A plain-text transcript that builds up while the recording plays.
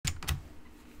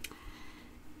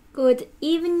Good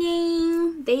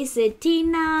evening. This is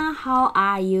Tina. How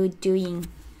are you doing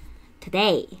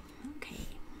today? Okay.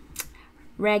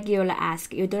 Regular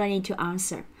ask. You don't need to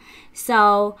answer.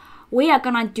 So we are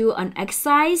gonna do an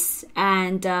exercise,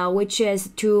 and which is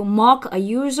to mock a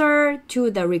user to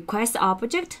the request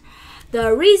object.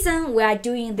 The reason we are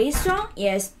doing this one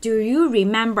is, do you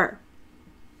remember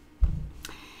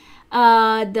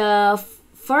the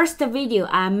first video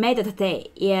I made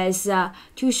today is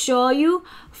to show you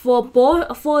for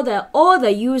all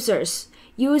the users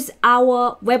use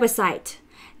our website,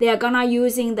 they are gonna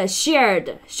using the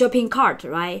shared shopping cart,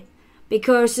 right?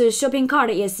 Because shopping cart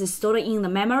is stored in the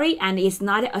memory and is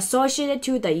not associated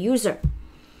to the user.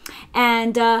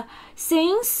 And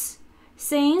since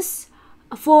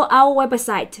for our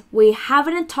website we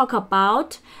haven't talked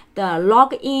about the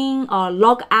login or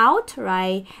log out,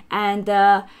 right? And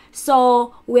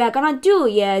so we are gonna do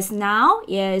is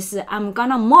I'm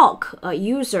gonna mock a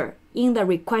user in the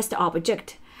request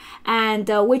object, and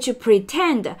which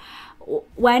pretend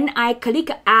when I click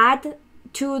add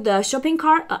to the shopping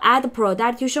cart, add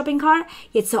product to shopping cart,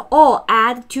 it's all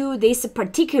add to this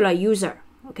particular user.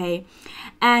 Okay,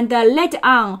 and later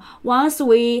on, once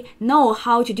we know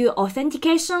how to do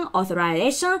authentication,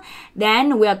 authorization,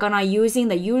 then we are gonna using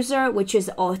the user, which is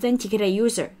authenticated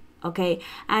user. Okay,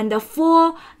 and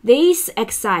for this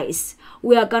exercise,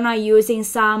 we are gonna using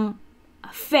some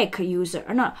fake user,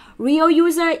 not real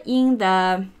user in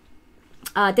the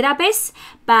database,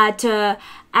 but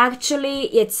actually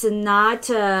it's not.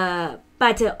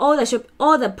 But all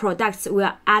the products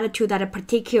will add to that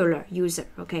particular user.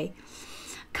 Okay.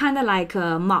 Kind of like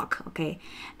a mock, okay?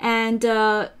 And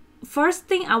first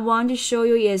thing I want to show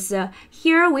you is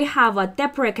here we have a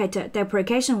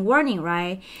deprecation warning,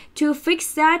 right? To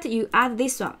fix that, you add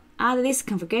this one, add this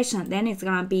configuration, then it's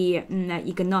gonna be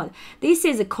ignored. This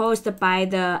is caused by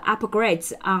the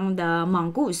upgrades on the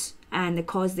Mongoose and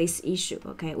cause this issue,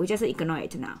 okay? We just ignore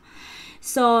it now.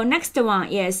 So next one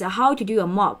is how to do a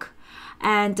mock,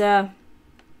 and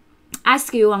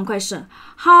ask you one question: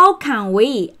 how can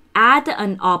we add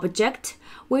an object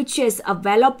which is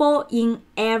available in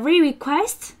every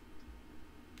request?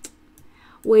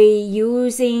 We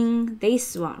using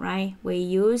this one, right? We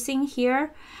using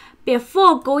here.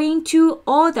 Before going to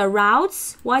all the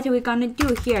routes, what we're gonna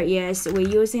do here is we're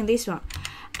using this one,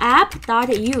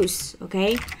 app.use.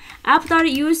 Okay,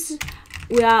 app.use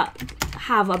will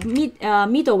have a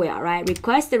middleware, right?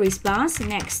 Request the response.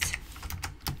 Next,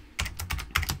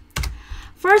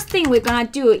 first thing we're gonna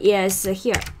do is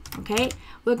here. Okay,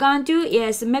 we're gonna do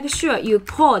is make sure you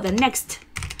call the next.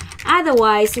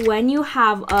 Otherwise, when you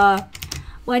have a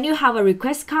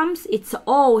request comes, it's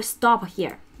all stop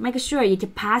here. Make sure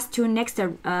it pass to next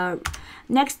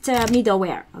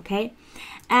middleware. Okay,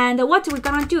 and what we're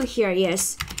gonna do here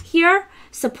is here.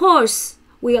 Suppose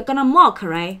we are gonna mock,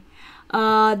 right?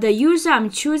 The user I'm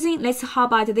choosing. Let's how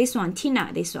about this one,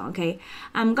 Tina. This one. Okay,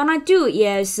 I'm gonna do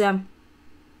is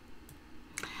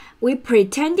we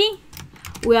pretending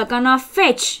we are gonna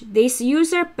fetch this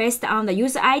user based on the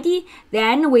user ID,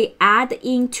 then we add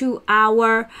into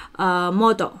our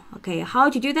model. Okay, how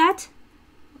to do that?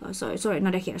 Oh, sorry,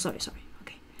 not here. Sorry.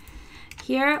 Okay,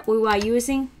 here we are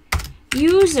using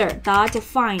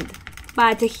user.find,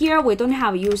 but here we don't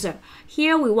have user.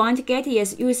 Here we want to get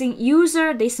is using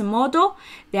user this model,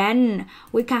 then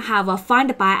we can have a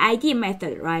find by ID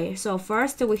method, right? So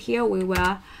first we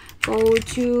will go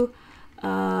to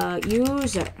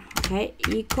user, okay,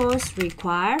 equals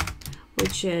require,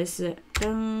 which is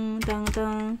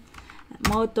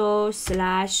model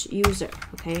slash user.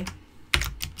 Okay,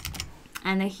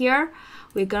 and here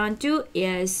we're gonna do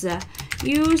is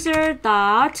user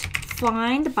dot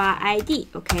find by ID.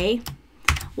 Okay,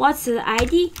 what's the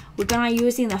ID? We're gonna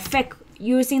using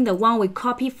the one we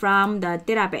copy from the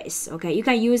database. Okay, you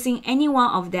can using any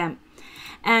one of them.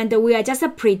 And we are just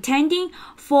pretending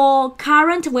for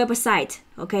current website,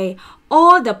 okay,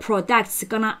 all the products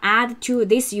gonna add to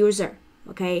this user.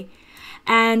 Okay,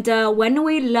 and when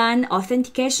we learn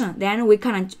authentication, then we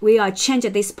will change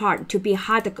this part to be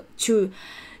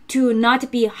to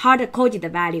not be hard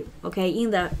coded value, okay,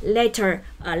 in the later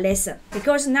lesson,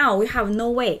 because now we have no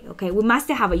way. Okay, we must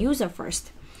have a user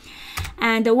first.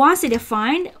 And once it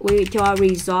find, we will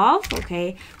resolve.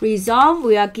 Okay, resolve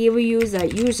will give you the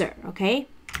user. Okay,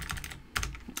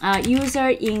 user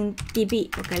in DB.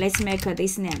 Okay, let's make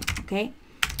this name. Okay,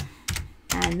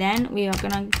 and then we are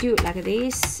gonna do like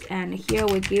this, and here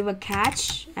we give a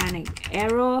catch and an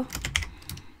arrow,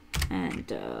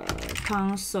 and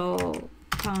console.log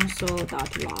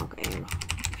arrow. Okay.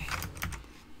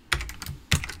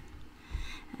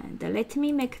 And let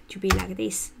me make it to be like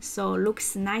this, so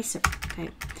looks nicer. Okay,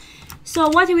 so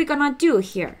what we're gonna do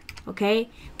here, okay,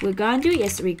 we're gonna do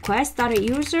is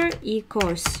request.user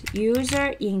equals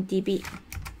user in DB.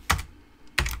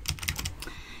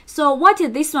 So what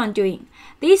is this one doing?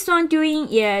 This one doing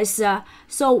is,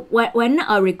 so when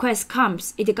a request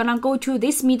comes, it's gonna go to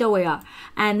this middleware,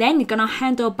 and then it's gonna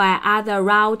handle by other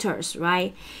routers,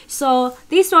 right? So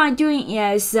this one doing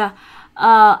is,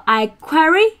 I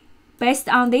query based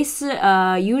on this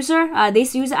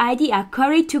this user ID, I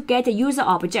query to get a user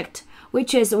object,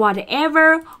 which is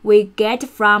whatever we get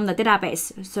from the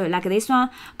database. So like this one,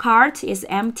 card is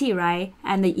empty, right?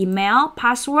 And the email,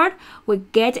 password, we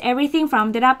get everything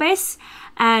from database,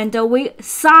 and we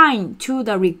sign to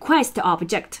the request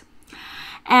object.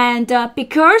 And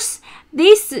because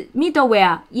this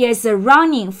middleware is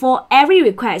running for every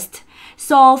request,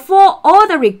 so for all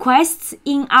the requests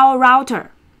in our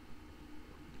router,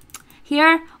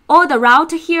 here, all the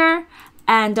route here,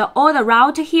 and all the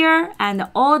route here, and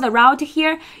all the route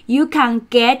here, you can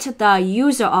get the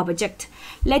user object.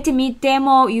 Let me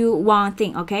demo you one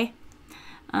thing, okay?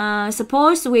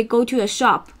 Suppose we go to the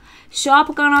shop.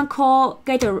 Shop gonna call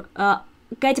get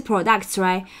products,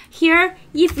 right? Here,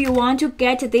 if you want to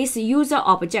get this user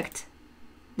object,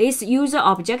 you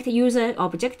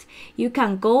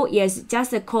can go is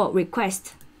just call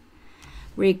request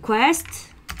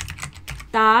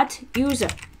dot user.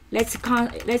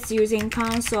 Let's using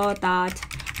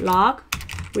console.log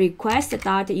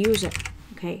request.user.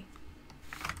 Okay,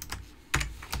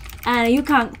 and you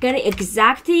can get it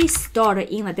exactly stored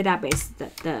in the database,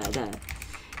 the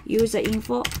user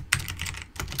info.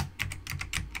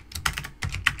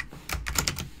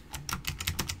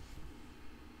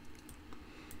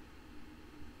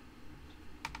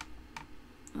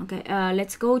 Okay,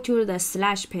 let's go to the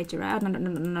slash page, right?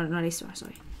 No, this one,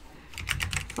 sorry.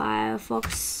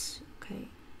 Firefox, okay,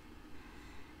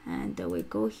 and we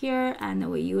go here,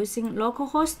 and we're using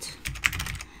localhost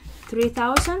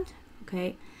 3000,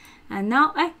 okay, and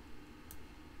now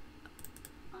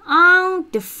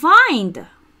undefined.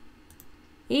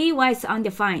 Why is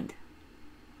undefined?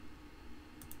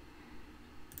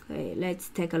 Okay, let's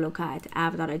take a look at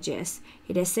app.js.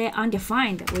 It is say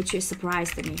undefined, which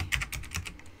surprised me.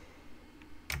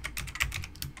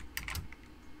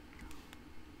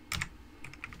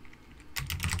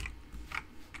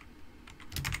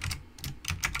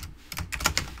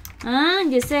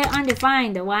 You say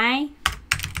undefined. Why?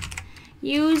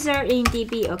 User in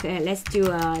DB. Okay, let's do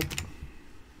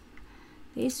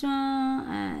this one,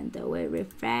 and we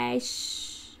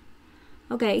refresh.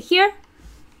 Okay, here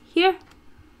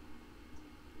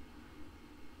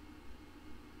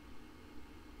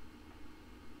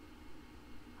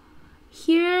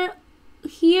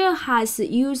has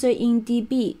user in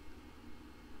DB.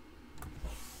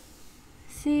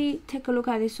 See, take a look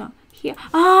at this one here.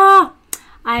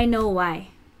 I know why.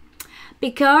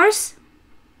 Because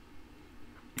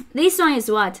this one is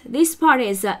what? This part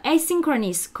is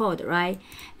asynchronous code, right?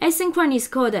 Asynchronous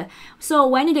code. So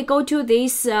when it go to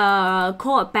this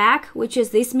call back, which is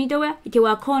this middleware, it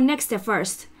will call next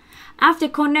first. After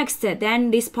call next, then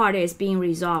this part is being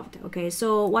resolved. Okay,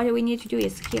 so what we need to do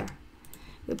is here.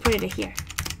 We put it here.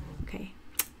 Okay,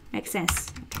 makes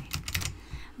sense.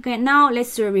 Okay, now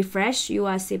let's refresh. You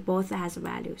will see both has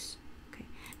values.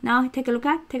 Now take a look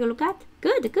at.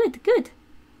 Good.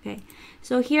 Okay,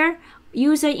 so here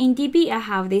user in DB, I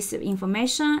have this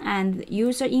information, and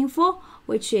user info,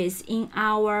 which is in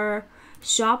our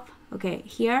shop. Okay,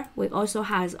 here we also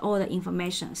has all the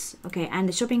informations. Okay, and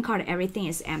the shopping cart, everything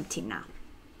is empty now.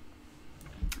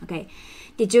 Okay,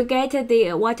 did you get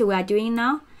the what we are doing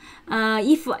now?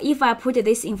 If I put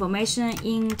this information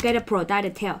in get a product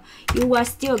detail, you will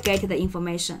still get the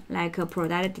information like a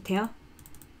product detail.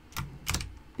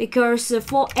 Because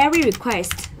for every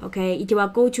request, okay, it will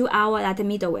go to our data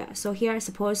middleware. So here,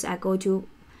 suppose I go to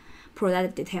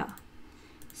product detail.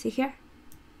 See here?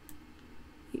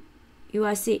 You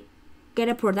will see get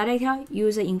a product detail,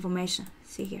 user information.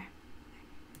 See here.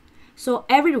 So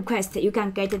every request you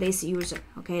can get this user.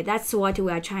 Okay, that's what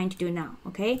we are trying to do now.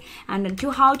 Okay, and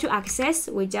to how to access,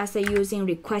 we just using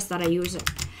request.user.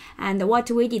 And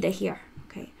what we did here.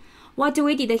 What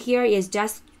we did here is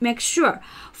just make sure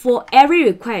for every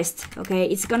request, okay,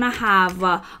 it's gonna have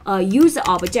a user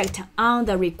object on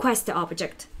the request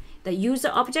object, the user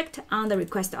object on the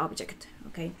request object.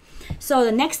 Okay, so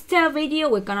the next video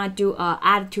we're gonna do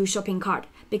add to shopping cart,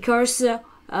 because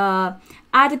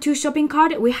add to shopping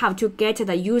cart we have to get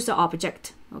the user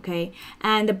object. Okay,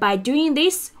 and by doing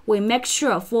this, we make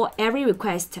sure for every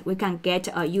request we can get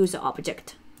a user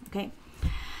object. Okay.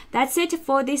 That's it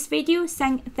for this video.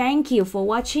 Thank you for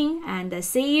watching, and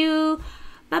see you.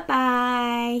 Bye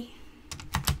bye.